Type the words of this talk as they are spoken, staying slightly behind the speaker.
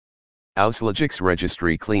Auslogics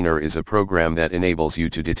Registry Cleaner is a program that enables you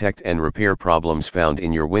to detect and repair problems found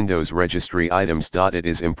in your Windows registry items. It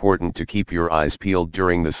is important to keep your eyes peeled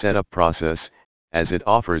during the setup process, as it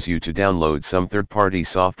offers you to download some third-party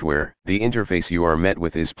software. The interface you are met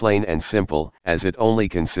with is plain and simple, as it only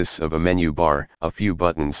consists of a menu bar, a few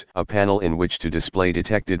buttons, a panel in which to display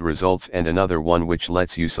detected results, and another one which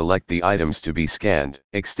lets you select the items to be scanned.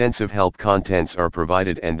 Extensive help contents are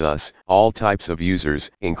provided, and thus, all types of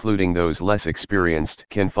users, including those less experienced,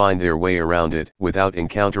 can find their way around it without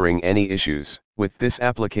encountering any issues. With this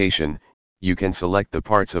application, you can select the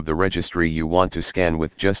parts of the registry you want to scan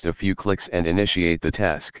with just a few clicks and initiate the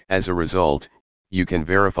task. As a result, you can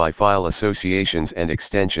verify file associations and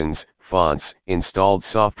extensions, fonts, installed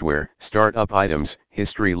software, startup items,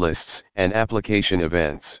 history lists, and application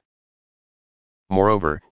events.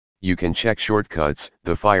 Moreover, you can check shortcuts,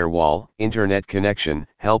 the firewall, internet connection,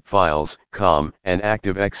 help files, COM, and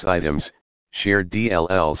ActiveX items, shared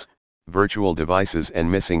DLLs, virtual devices, and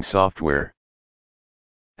missing software.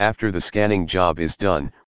 After the scanning job is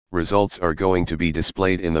done, results are going to be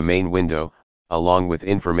displayed in the main window, along with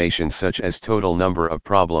information such as total number of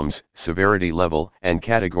problems, severity level, and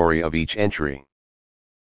category of each entry.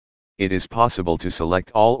 It is possible to select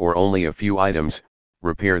all or only a few items,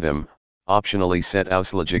 repair them, optionally set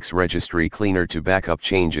Auslogics Registry Cleaner to backup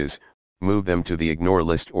changes, move them to the ignore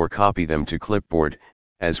list, or copy them to clipboard,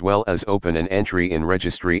 as well as open an entry in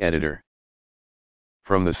Registry Editor.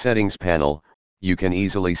 From the Settings panel, you can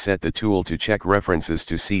easily set the tool to check references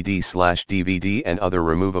to CD/DVD and other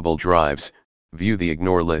removable drives, view the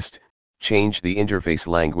ignore list, change the interface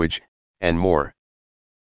language, and more.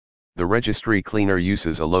 The Registry Cleaner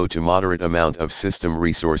uses a low to moderate amount of system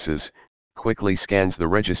resources, quickly scans the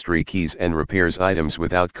registry keys, and repairs items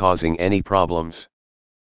without causing any problems.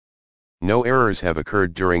 No errors have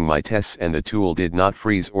occurred during my tests, and the tool did not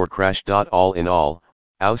freeze or crash. All in all,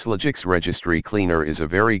 Auslogics Registry Cleaner is a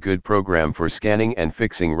very good program for scanning and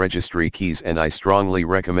fixing registry keys, and I strongly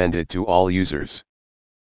recommend it to all users.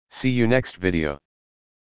 See you next video.